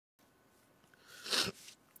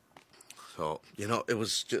So, you know, it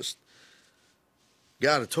was just,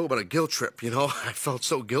 God, to talk about a guilt trip, you know. I felt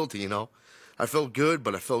so guilty, you know. I felt good,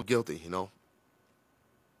 but I felt guilty, you know.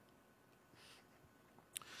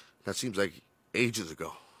 That seems like ages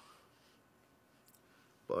ago.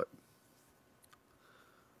 But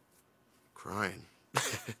crying.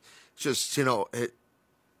 Just, you know,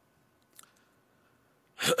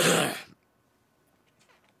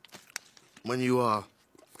 when you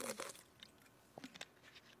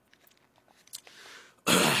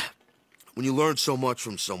when you learn so much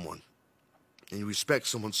from someone and you respect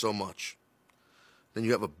someone so much, then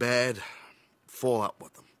you have a bad fallout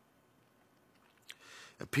with them.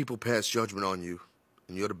 And people pass judgment on you,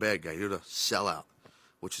 and you're the bad guy. You're the sellout,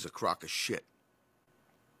 which is a crock of shit.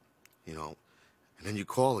 You know, and then you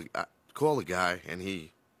call the guy, and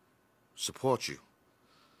he supports you.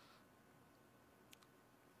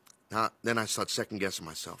 Now, then I start second guessing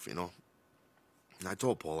myself, you know. And I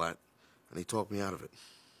told Paul that, and he talked me out of it.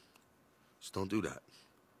 Just don't do that.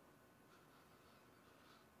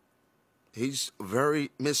 He's a very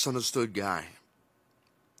misunderstood guy.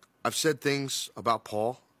 I've said things about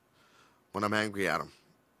Paul when I'm angry at him.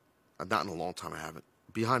 Not in a long time, I haven't.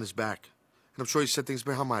 Behind his back. And I'm sure he said things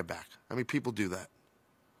behind my back. I mean, people do that.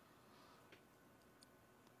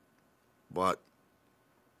 But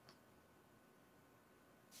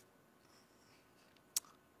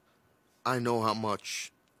I know how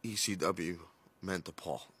much ECW meant to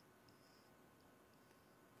Paul.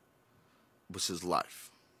 It was his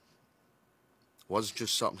life. It wasn't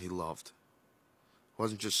just something he loved. It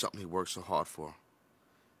wasn't just something he worked so hard for.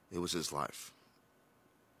 It was his life.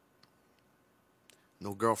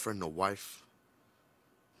 No girlfriend, no wife,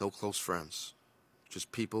 no close friends.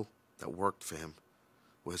 Just people that worked for him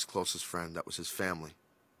were his closest friend. That was his family.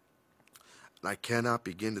 And I cannot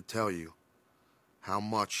begin to tell you how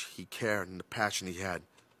much he cared and the passion he had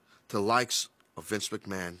to the likes of Vince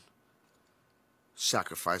McMahon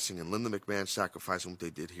sacrificing and Linda McMahon sacrificing what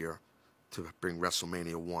they did here to bring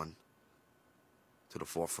WrestleMania 1 to the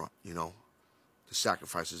forefront, you know. The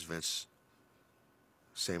sacrifices Vince,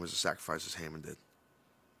 same as the sacrifices Heyman did.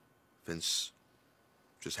 Vince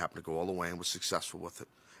just happened to go all the way and was successful with it.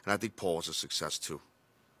 And I think Paul was a success too.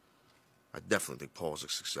 I definitely think Paul was a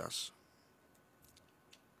success.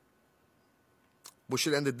 Wish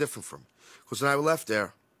it ended different for him. Because when I left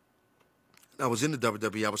there, I was in the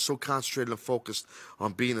WWE, I was so concentrated and focused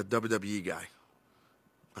on being a WWE guy.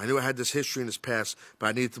 I knew I had this history in this past, but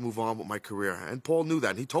I needed to move on with my career. And Paul knew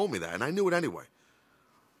that, and he told me that, and I knew it anyway.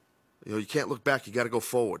 You know, you can't look back, you got to go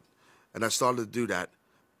forward. And I started to do that,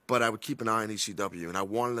 but I would keep an eye on ECW, and I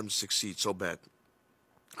wanted them to succeed so bad.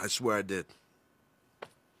 I swear I did.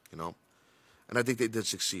 You know? And I think they did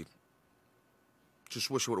succeed.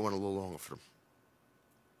 Just wish it would have went a little longer for them.